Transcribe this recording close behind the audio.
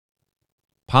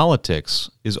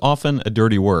Politics is often a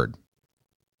dirty word.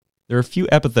 There are few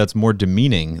epithets more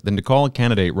demeaning than to call a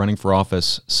candidate running for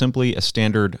office simply a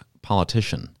standard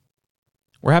politician.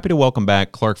 We're happy to welcome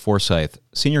back Clark Forsyth,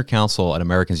 Senior Counsel at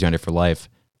Americans United for Life,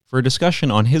 for a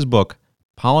discussion on his book,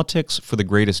 Politics for the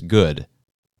Greatest Good,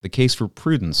 The Case for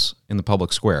Prudence in the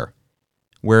Public Square,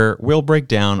 where we'll break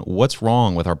down what's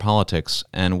wrong with our politics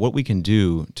and what we can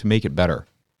do to make it better.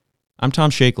 I'm Tom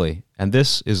Shakely, and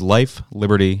this is Life,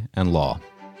 Liberty, and Law.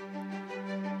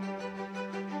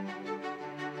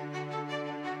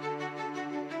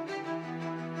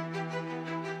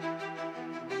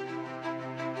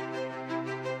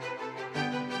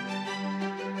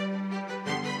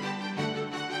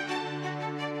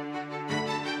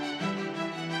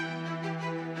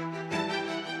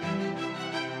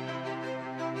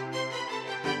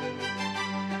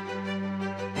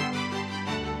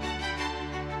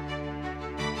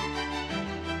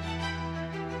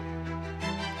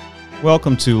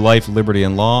 Welcome to Life, Liberty,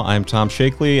 and Law. I'm Tom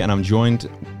Shakely, and I'm joined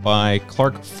by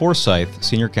Clark Forsyth,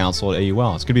 Senior Counsel at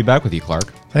AUL. It's good to be back with you,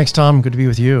 Clark. Thanks, Tom. Good to be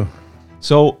with you.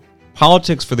 So,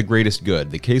 Politics for the Greatest Good,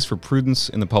 The Case for Prudence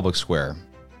in the Public Square.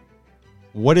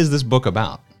 What is this book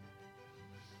about?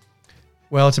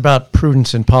 Well, it's about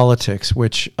prudence in politics,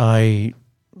 which I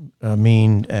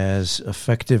mean as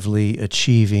effectively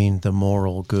achieving the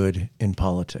moral good in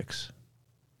politics.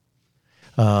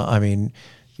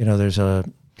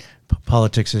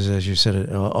 Politics is, as you said,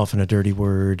 often a dirty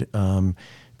word.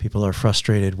 People are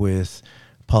frustrated with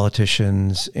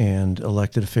politicians and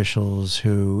elected officials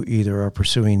who either are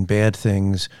pursuing bad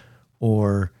things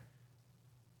or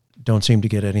don't seem to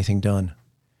get anything done.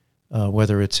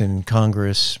 Whether it's in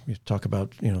Congress, you talk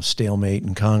about stalemate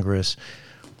in Congress,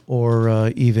 or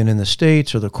even in the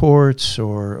states or the courts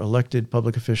or elected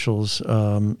public officials.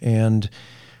 And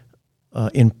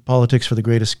in Politics for the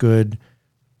Greatest Good,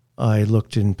 I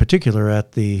looked in particular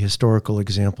at the historical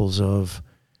examples of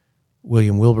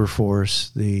William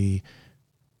Wilberforce, the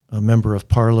member of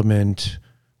Parliament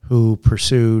who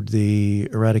pursued the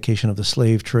eradication of the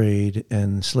slave trade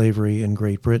and slavery in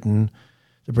Great Britain,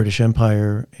 the British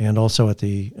Empire, and also at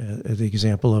the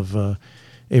example of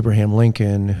Abraham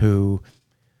Lincoln, who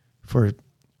for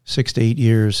 6 to 8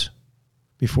 years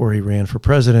before he ran for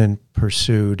president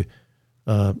pursued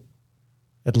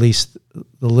at least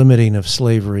the limiting of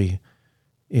slavery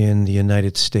in the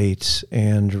United States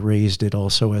and raised it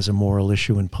also as a moral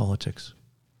issue in politics.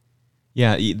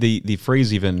 Yeah, the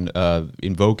phrase even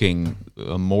invoking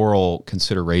a moral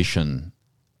consideration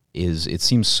it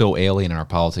seems so alien in our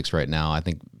politics right now. I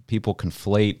think people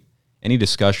conflate any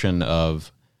discussion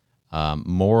of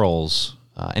morals,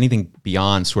 anything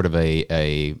beyond sort of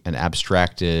an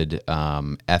abstracted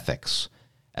ethics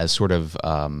as sort of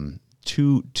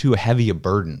too heavy a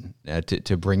burden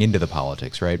to bring into the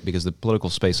politics, right? Because the political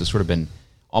space has sort of been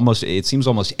almost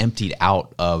emptied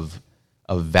out of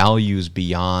values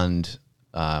beyond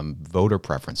voter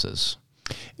preferences.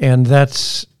 And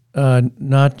that's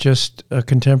not just a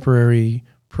contemporary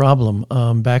problem.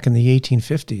 Back in the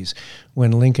 1850s,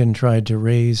 when Lincoln tried to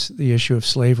raise the issue of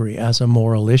slavery as a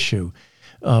moral issue,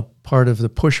 part of the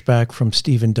pushback from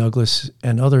Stephen Douglas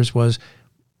and others was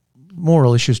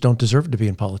moral issues don't deserve to be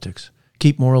in politics.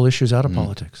 Keep moral issues out of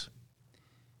politics.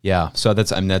 Yeah, so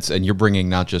and you're bringing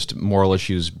not just moral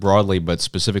issues broadly, but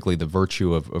specifically the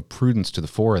virtue of prudence to the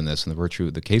fore in this, and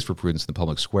the case for prudence in the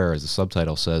public square, as the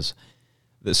subtitle says.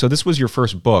 So this was your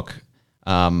first book.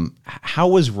 How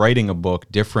was writing a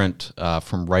book different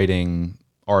from writing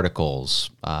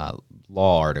articles,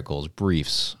 law articles,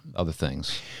 briefs, other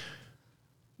things?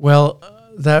 Well,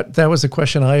 that was a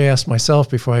question I asked myself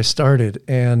before I started,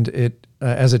 and it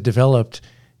as it developed,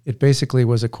 it basically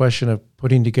was a question of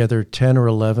putting together 10 or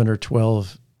 11 or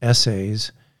 12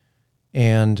 essays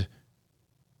and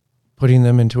putting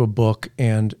them into a book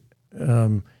and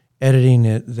editing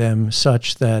them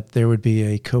such that there would be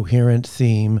a coherent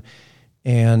theme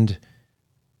and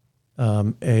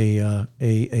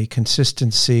a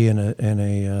consistency and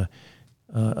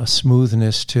a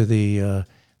smoothness to the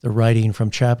writing from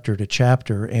chapter to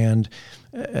chapter. And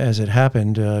as it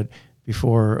happened,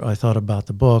 before I thought about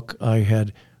the book, I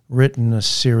had written a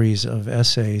series of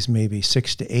essays, maybe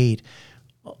 6 to 8,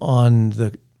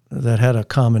 that had a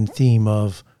common theme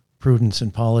of prudence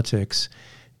in politics.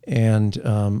 And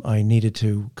I needed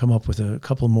to come up with a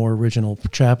couple more original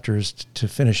chapters to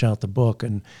finish out the book.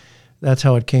 And that's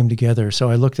how it came together. So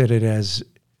I looked at it as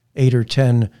 8 or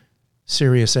 10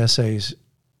 serious essays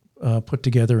put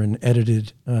together and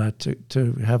edited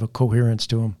to have a coherence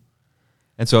to them.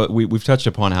 And so we've touched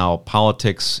upon how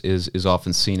politics is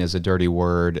often seen as a dirty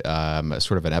word,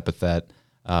 sort of an epithet.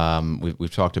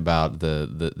 We've talked about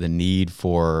the need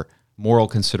for moral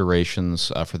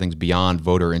considerations for things beyond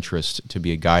voter interest to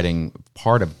be a guiding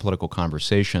part of political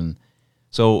conversation.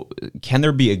 So can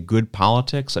there be a good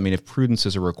politics? I mean, if prudence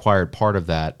is a required part of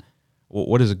that,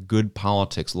 what does a good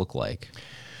politics look like?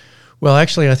 Well,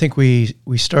 actually, I think we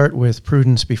start with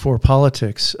prudence before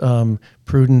politics.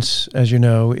 Prudence, as you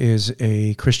know, is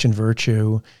a Christian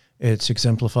virtue. It's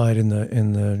exemplified in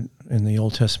the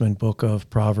Old Testament book of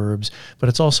Proverbs, but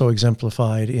it's also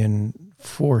exemplified in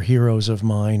 4 heroes of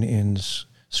mine in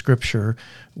Scripture,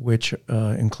 which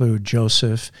include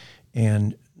Joseph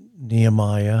and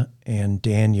Nehemiah and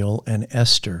Daniel and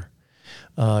Esther.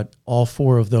 All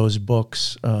 4 of those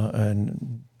books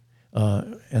and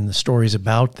the stories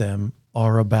about them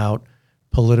are about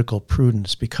political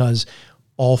prudence, because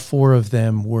all 4 of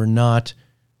them were not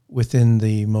within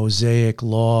the Mosaic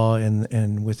law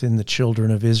and within the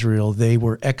children of Israel. They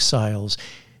were exiles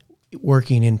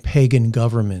working in pagan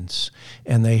governments,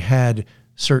 and they had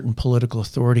certain political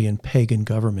authority in pagan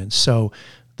governments. So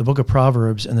the book of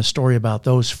Proverbs and the story about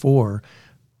those 4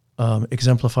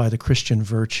 exemplify the Christian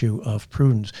virtue of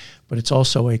prudence. But it's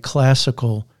also a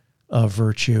classical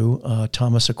virtue.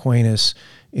 Thomas Aquinas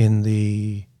in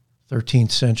the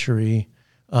 13th century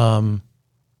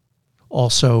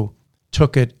also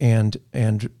took it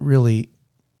and really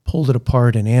pulled it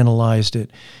apart and analyzed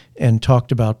it and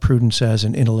talked about prudence as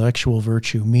an intellectual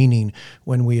virtue, meaning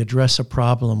when we address a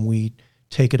problem, we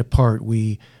take it apart,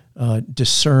 we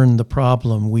discern the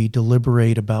problem, we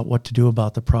deliberate about what to do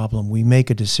about the problem, we make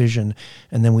a decision,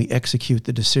 and then we execute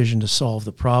the decision to solve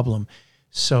the problem.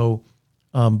 So,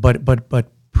 but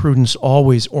prudence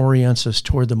always orients us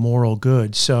toward the moral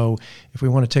good. So if we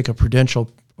want to take a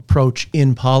prudential approach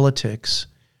in politics,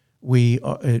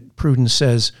 prudence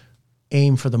says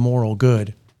aim for the moral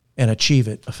good and achieve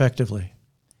it effectively.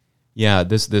 Yeah,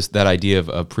 that idea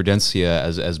of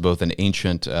prudentia as both an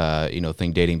ancient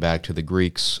thing dating back to the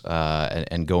Greeks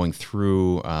and going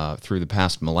through the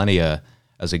past millennia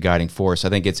as a guiding force. I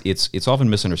think it's often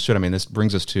misunderstood. I mean, this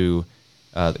brings us to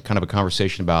kind of a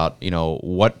conversation about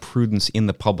what prudence in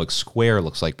the public square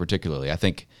looks like. Particularly, I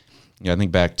think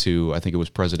back to it was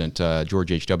President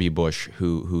George H.W. Bush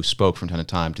who spoke from time to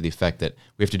time to the effect that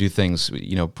we have to do things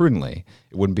prudently.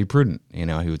 It wouldn't be prudent, he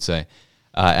would say.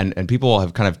 And people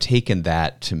have kind of taken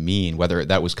that to mean, whether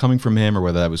that was coming from him or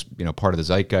whether that was part of the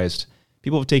zeitgeist,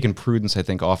 people have taken prudence, I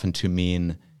think, often to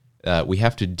mean we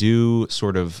have to do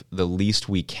sort of the least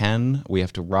we can. We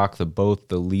have to rock the boat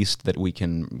the least that we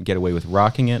can get away with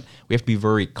rocking it. We have to be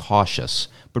very cautious.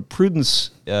 But prudence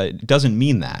doesn't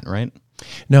mean that, right?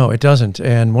 No, it doesn't.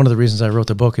 And one of the reasons I wrote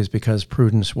the book is because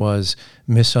prudence was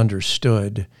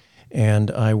misunderstood, and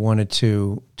I wanted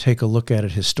to take a look at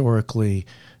it historically,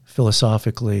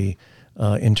 philosophically,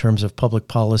 in terms of public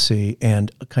policy,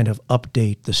 and kind of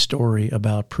update the story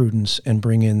about prudence and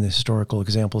bring in the historical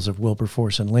examples of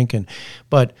Wilberforce and Lincoln.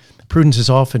 But prudence is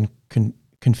often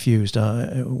confused.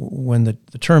 When the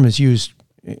term is used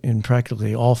in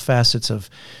practically all facets of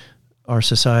our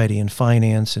society, in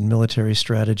finance and military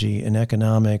strategy, in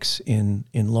economics, in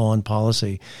law and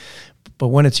policy. But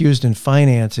when it's used in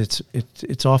finance,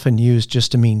 it's often used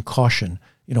just to mean caution.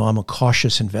 I'm a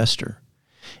cautious investor.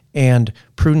 And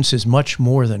prudence is much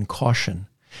more than caution.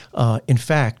 In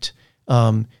fact,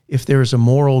 if there is a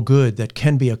moral good that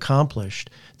can be accomplished,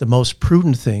 the most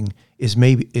prudent thing is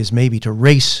maybe to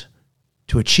race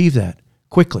to achieve that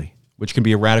quickly. Which can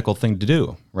be a radical thing to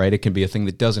do, right? It can be a thing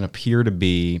that doesn't appear to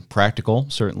be practical,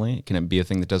 certainly. It can be a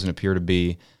thing that doesn't appear to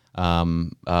be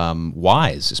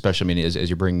wise, especially, as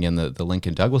you're bringing in the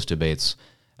Lincoln-Douglas debates.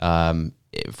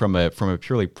 From a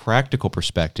purely practical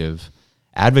perspective,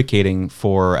 advocating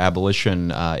for abolition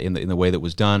in the way that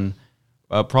was done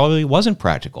probably wasn't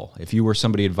practical. If you were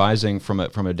somebody advising from a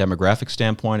demographic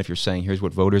standpoint, if you're saying here's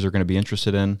what voters are going to be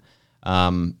interested in,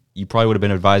 you probably would have been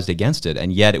advised against it.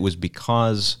 And yet it was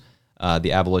because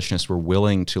the abolitionists were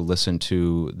willing to listen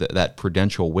to that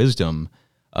prudential wisdom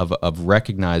of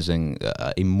recognizing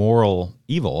a moral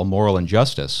evil, a moral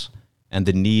injustice, and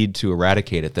the need to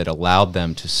eradicate it that allowed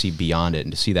them to see beyond it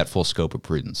and to see that full scope of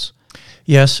prudence.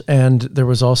 Yes, and there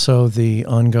was also the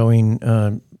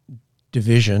ongoing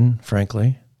division,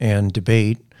 frankly, and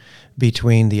debate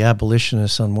between the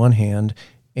abolitionists on one hand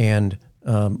and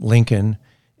Lincoln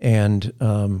and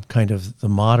kind of the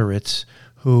moderates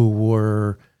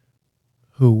who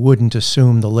wouldn't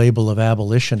assume the label of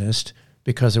abolitionist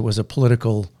because it was a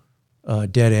political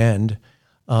dead end,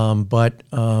 but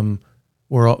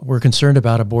were concerned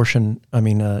about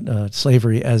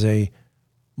slavery as a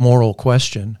moral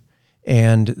question,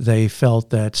 and they felt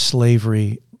that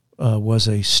slavery was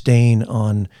a stain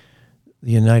on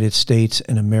the United States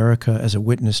and America as a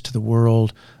witness to the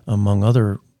world, among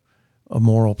other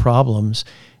moral problems,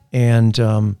 and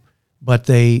but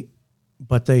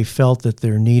they felt that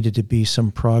there needed to be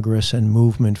some progress and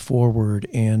movement forward,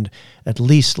 and at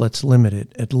least let's limit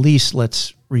it. At least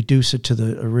let's reduce it to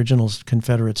the original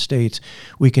Confederate States.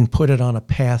 We can put it on a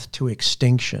path to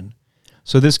extinction.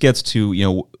 So this gets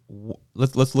to,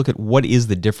 let's look at what is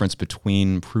the difference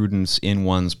between prudence in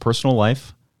one's personal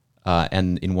life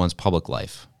and in one's public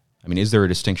life. I mean, is there a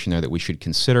distinction there that we should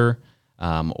consider,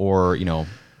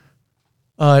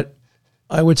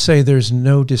 I would say there's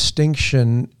no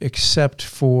distinction except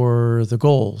for the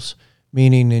goals.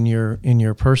 Meaning, in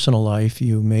your personal life,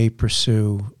 you may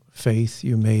pursue faith,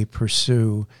 you may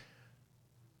pursue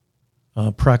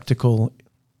practical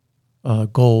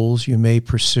goals, you may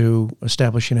pursue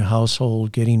establishing a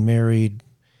household, getting married,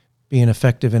 being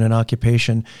effective in an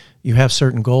occupation. You have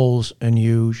certain goals, and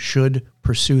you should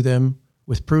pursue them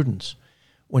with prudence.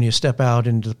 When you step out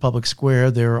into the public square,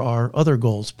 there are other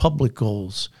goals, public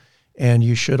goals, and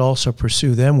you should also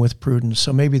pursue them with prudence.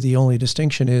 So maybe the only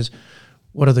distinction is,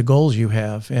 what are the goals you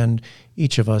have? And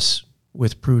each of us,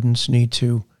 with prudence, need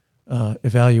to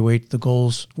evaluate the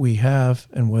goals we have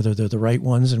and whether they're the right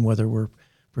ones and whether we're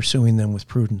pursuing them with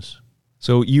prudence.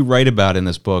 So you write about in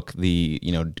this book the,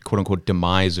 quote unquote,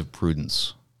 demise of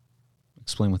prudence.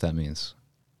 Explain what that means.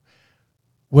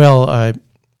 Well,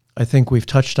 I think we've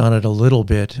touched on it a little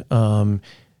bit,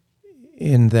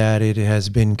 in that it has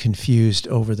been confused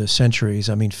over the centuries.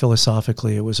 I mean,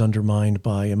 philosophically, it was undermined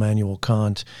by Immanuel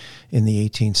Kant in the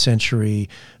 18th century.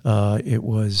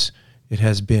 It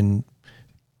has been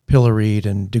pilloried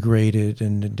and degraded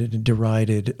and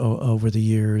derided over the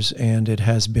years, and it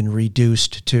has been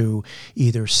reduced to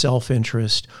either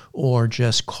self-interest or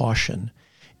just caution.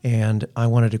 And I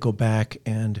wanted to go back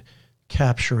and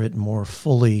capture it more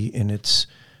fully in its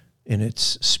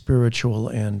spiritual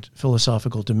and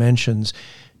philosophical dimensions,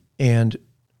 and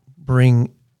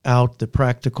bring out the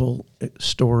practical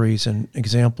stories and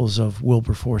examples of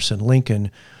Wilberforce and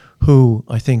Lincoln, who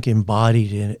I think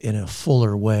embodied in a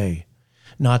fuller way,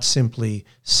 not simply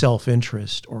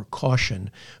self-interest or caution,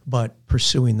 but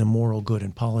pursuing the moral good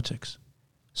in politics.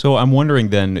 So I'm wondering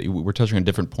then, we're touching on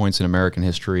different points in American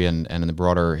history and in the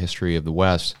broader history of the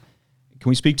West. Can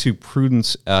we speak to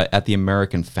prudence at the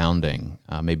American founding?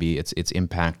 Maybe its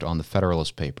impact on the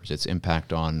Federalist Papers, its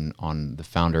impact on the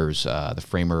founders, the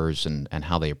framers, and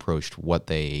how they approached what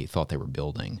they thought they were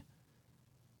building.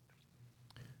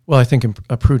 Well, I think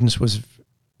prudence was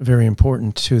very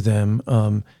important to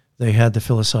them. They had the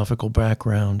philosophical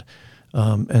background,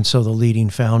 and so the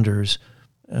leading founders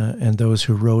and those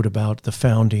who wrote about the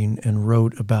founding and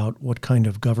wrote about what kind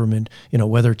of government,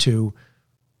 whether to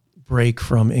break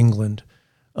from England,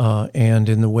 and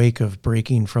in the wake of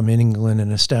breaking from England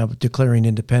and declaring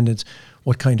independence,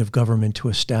 what kind of government to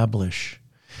establish.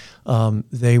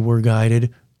 They were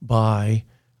guided by,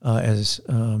 as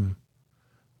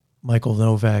Michael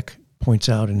Novak points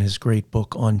out in his great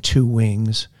book On Two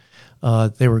Wings,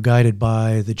 they were guided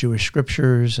by the Jewish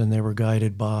scriptures, and they were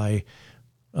guided by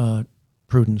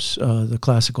prudence, the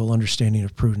classical understanding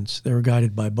of prudence. They were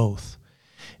guided by both.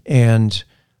 And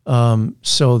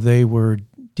so they were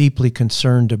deeply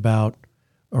concerned about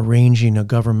arranging a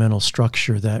governmental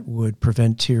structure that would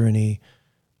prevent tyranny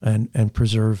and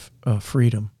preserve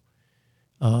freedom.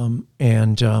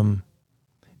 And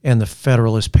the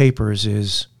Federalist Papers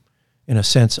is, in a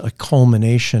sense, a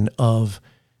culmination of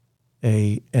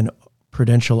an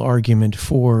prudential argument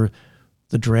for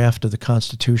the draft of the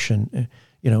Constitution.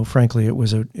 Frankly, it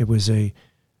was a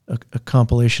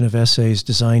compilation of essays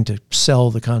designed to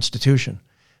sell the Constitution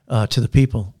to the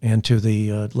people and to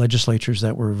the legislatures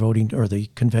that were voting, or the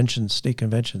conventions, state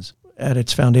conventions. At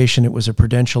its foundation, it was a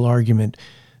prudential argument.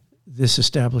 This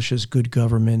establishes good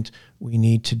government. We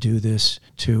need to do this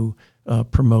to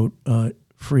promote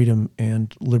freedom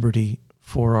and liberty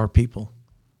for our people.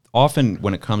 Often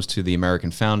when it comes to the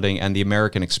American founding and the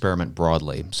American experiment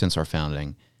broadly since our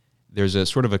founding, there's a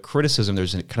sort of a criticism,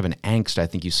 there's a kind of an angst I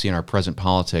think you see in our present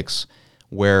politics,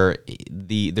 where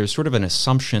there's sort of an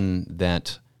assumption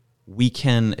that we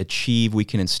can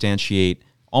instantiate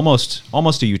almost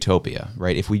a utopia,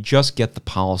 right? If we just get the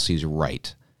policies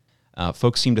right.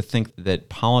 Folks seem to think that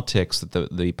politics, that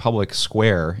the public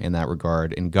square in that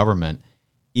regard, in government,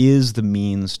 is the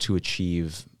means to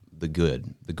achieve the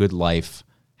good life,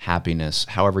 happiness,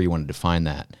 however you want to define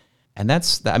that. And I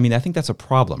think that's a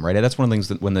problem, right? That's one of the things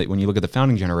that when you look at the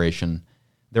founding generation,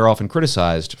 they're often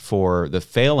criticized for the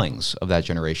failings of that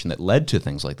generation that led to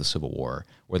things like the Civil War,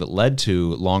 or that led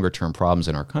to longer-term problems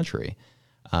in our country.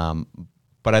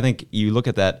 But I think you look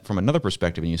at that from another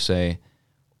perspective and you say,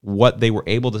 what they were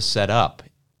able to set up,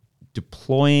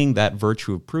 deploying that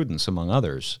virtue of prudence, among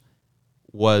others,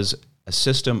 was a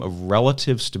system of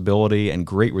relative stability and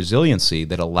great resiliency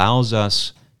that allows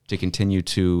us to continue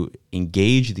to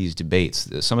engage these debates,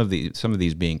 some of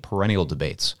these being perennial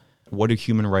debates. What do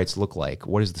human rights look like?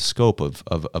 What is the scope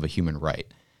of a human right?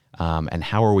 And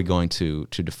how are we going to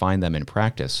define them in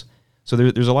practice? So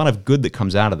there's a lot of good that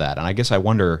comes out of that. And I guess I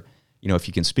wonder, if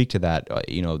you can speak to that,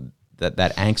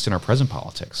 that angst in our present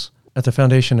politics. At the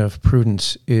foundation of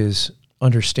prudence is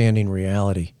understanding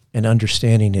reality and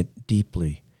understanding it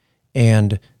deeply.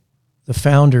 And the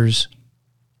founders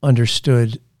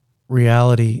understood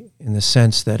reality in the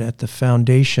sense that at the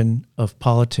foundation of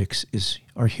politics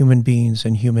are human beings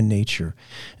and human nature,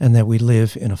 and that we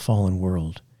live in a fallen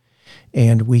world.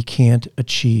 And we can't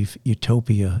achieve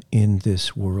utopia in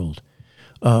this world.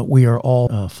 We are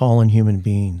all fallen human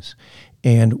beings,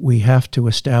 and we have to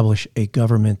establish a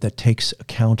government that takes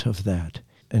account of that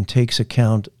and takes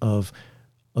account of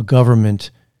a government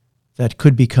that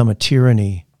could become a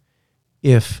tyranny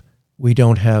if we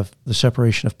don't have the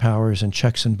separation of powers and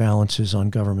checks and balances on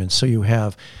governments. So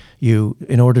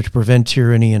in order to prevent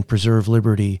tyranny and preserve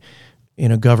liberty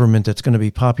in a government that's going to be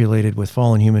populated with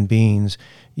fallen human beings,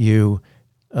 you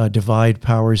divide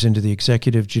powers into the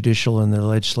executive, judicial, and the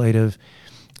legislative,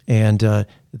 and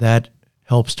that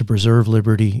helps to preserve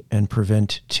liberty and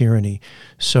prevent tyranny.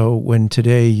 So when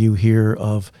today you hear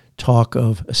of talk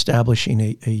of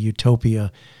establishing a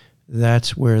utopia,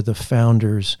 that's where the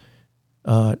founders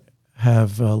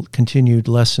have continued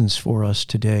lessons for us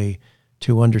today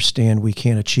to understand we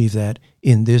can't achieve that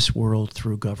in this world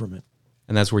through government.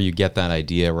 And that's where you get that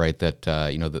idea, right, that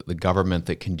the government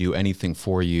that can do anything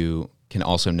for you can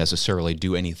also necessarily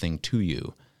do anything to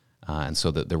you. And so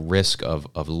the risk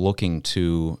of looking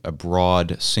to a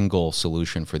broad single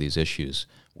solution for these issues,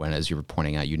 when, as you were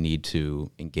pointing out, you need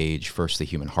to engage first the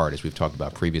human heart, as we've talked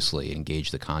about previously, engage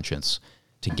the conscience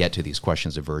to get to these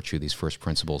questions of virtue, these first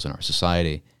principles in our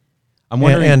society. I'm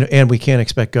wondering, and we can't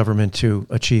expect government to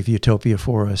achieve utopia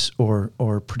for us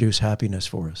or produce happiness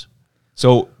for us.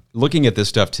 So looking at this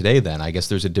stuff today, then, I guess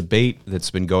there's a debate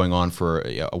that's been going on for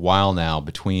a while now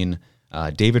between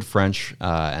David French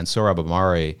and Sohrab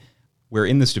Ahmari, where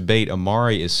in this debate,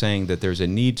 Ahmari is saying that there's a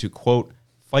need to, quote,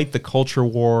 fight the culture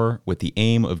war with the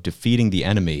aim of defeating the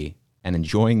enemy and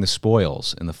enjoying the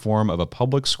spoils in the form of a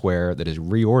public square that is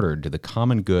reordered to the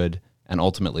common good and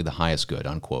ultimately the highest good,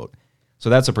 unquote. So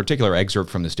that's a particular excerpt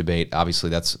from this debate. Obviously,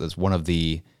 that's one of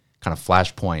the kind of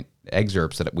flashpoint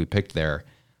excerpts that we picked there.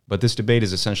 But this debate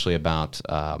is essentially about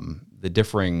the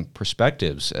differing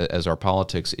perspectives as our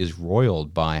politics is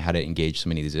roiled by how to engage so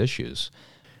many of these issues.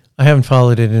 I haven't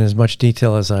followed it in as much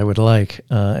detail as I would like,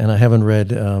 and I haven't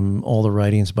read all the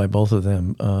writings by both of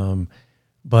them.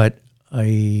 But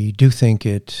I do think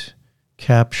it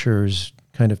captures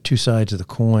kind of two sides of the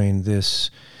coin,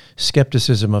 this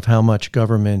skepticism of how much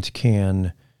government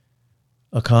can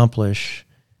accomplish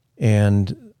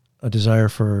and a desire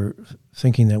for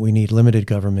thinking that we need limited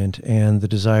government and the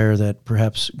desire that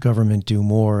perhaps government do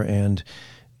more. And,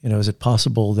 is it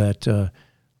possible that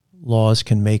laws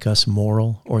can make us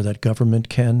moral or that government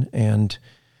can? And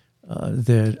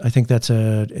I think that's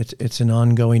it's an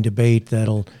ongoing debate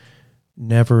that'll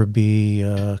never be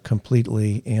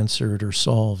completely answered or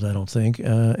solved, I don't think.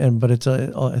 But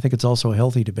I think it's also a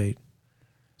healthy debate.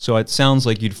 So it sounds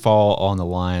like you'd fall on the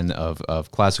line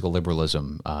of classical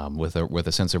liberalism with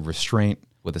a sense of restraint,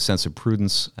 with a sense of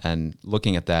prudence, and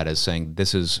looking at that as saying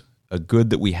this is a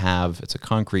good that we have, it's a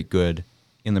concrete good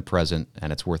in the present,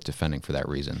 and it's worth defending for that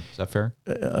reason. Is that fair?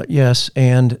 Yes,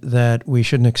 and that we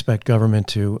shouldn't expect government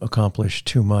to accomplish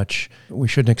too much. We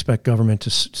shouldn't expect government to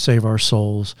save our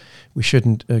souls. We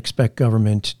shouldn't expect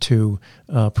government to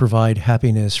provide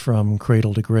happiness from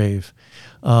cradle to grave.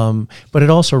 But it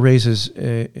also raises,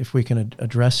 if we can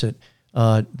address it,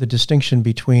 the distinction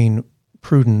between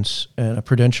prudence and a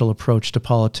prudential approach to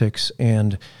politics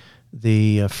and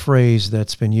the phrase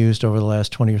that's been used over the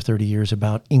last 20 or 30 years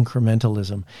about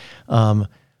incrementalism.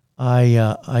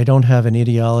 I don't have an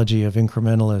ideology of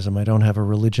incrementalism. I don't have a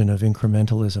religion of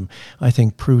incrementalism. I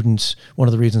think prudence, one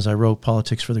of the reasons I wrote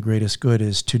Politics for the Greatest Good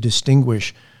is to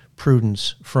distinguish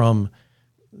prudence from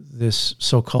this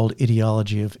so-called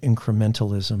ideology of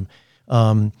incrementalism,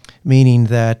 meaning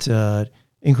that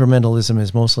incrementalism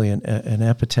is mostly an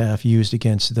epitaph used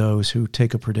against those who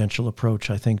take a prudential approach,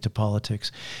 I think, to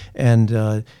politics. And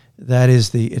that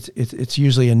is it's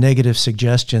usually a negative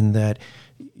suggestion that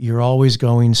you're always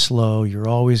going slow, you're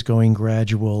always going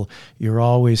gradual, you're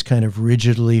always kind of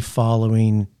rigidly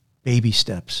following baby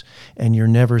steps, and you're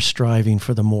never striving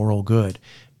for the moral good.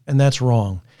 And that's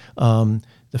wrong.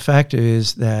 The fact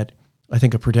is that I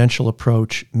think a prudential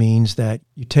approach means that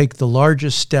you take the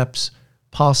largest steps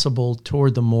possible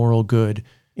toward the moral good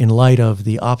in light of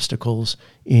the obstacles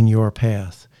in your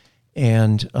path.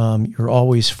 And you're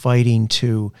always fighting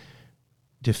to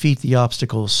defeat the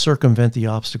obstacles, circumvent the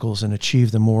obstacles, and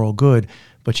achieve the moral good.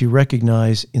 But you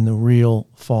recognize in the real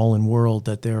fallen world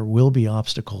that there will be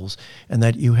obstacles and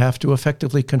that you have to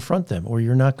effectively confront them or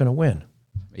you're not going to win.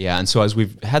 Yeah, and so as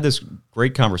we've had this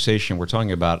great conversation, we're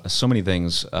talking about so many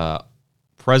things,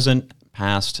 present,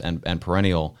 past, and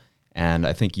perennial. And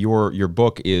I think your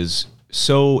book is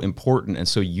so important and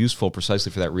so useful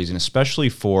precisely for that reason, especially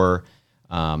for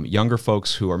younger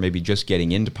folks who are maybe just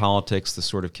getting into politics, the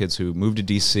sort of kids who move to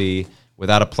D.C.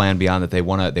 without a plan beyond that they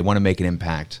want to make an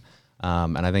impact.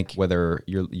 And I think whether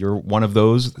you're one of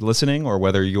those listening or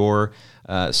whether you're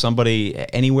somebody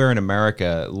anywhere in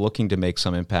America looking to make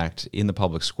some impact in the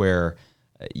public square,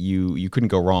 you couldn't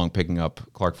go wrong picking up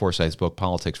Clark Forsythe's book,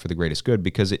 Politics for the Greatest Good,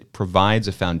 because it provides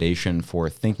a foundation for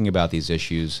thinking about these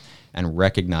issues and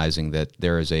recognizing that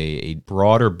there is a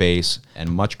broader base and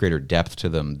much greater depth to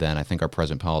them than I think our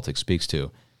present politics speaks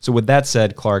to. So with that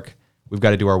said, Clark, we've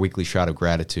got to do our weekly shot of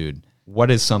gratitude.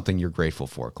 What is something you're grateful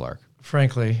for, Clark?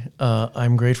 Frankly,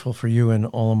 I'm grateful for you and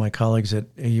all of my colleagues at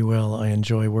AUL. I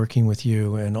enjoy working with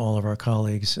you and all of our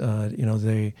colleagues.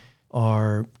 They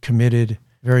are committed,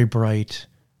 very bright,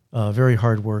 very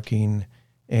hardworking,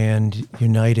 and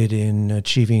united in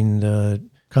achieving the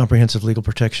comprehensive legal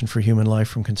protection for human life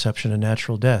from conception to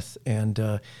natural death.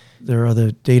 And there are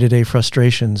the day-to-day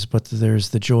frustrations, but there's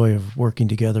the joy of working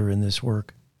together in this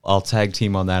work. I'll tag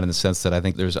team on that in the sense that I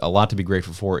think there's a lot to be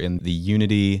grateful for in the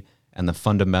unity and the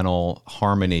fundamental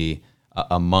harmony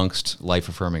amongst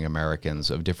life-affirming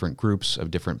Americans of different groups,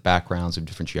 of different backgrounds, of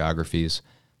different geographies.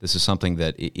 This is something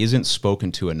that isn't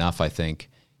spoken to enough, I think,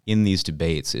 in these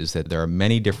debates, is that there are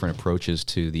many different approaches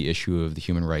to the issue of the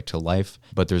human right to life,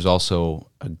 but there's also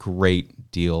a great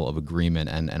deal of agreement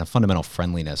and a fundamental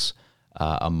friendliness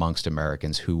amongst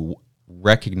Americans who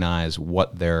recognize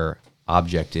what their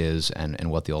object is and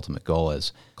what the ultimate goal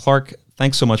is. Clark,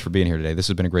 thanks so much for being here today. This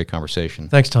has been a great conversation.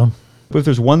 Thanks, Tom. But if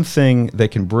there's one thing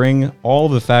that can bring all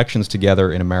of the factions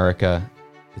together in America,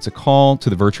 it's a call to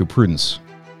the virtue of prudence.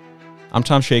 I'm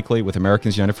Tom Shakely with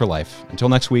Americans United for Life. Until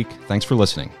next week, thanks for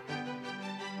listening.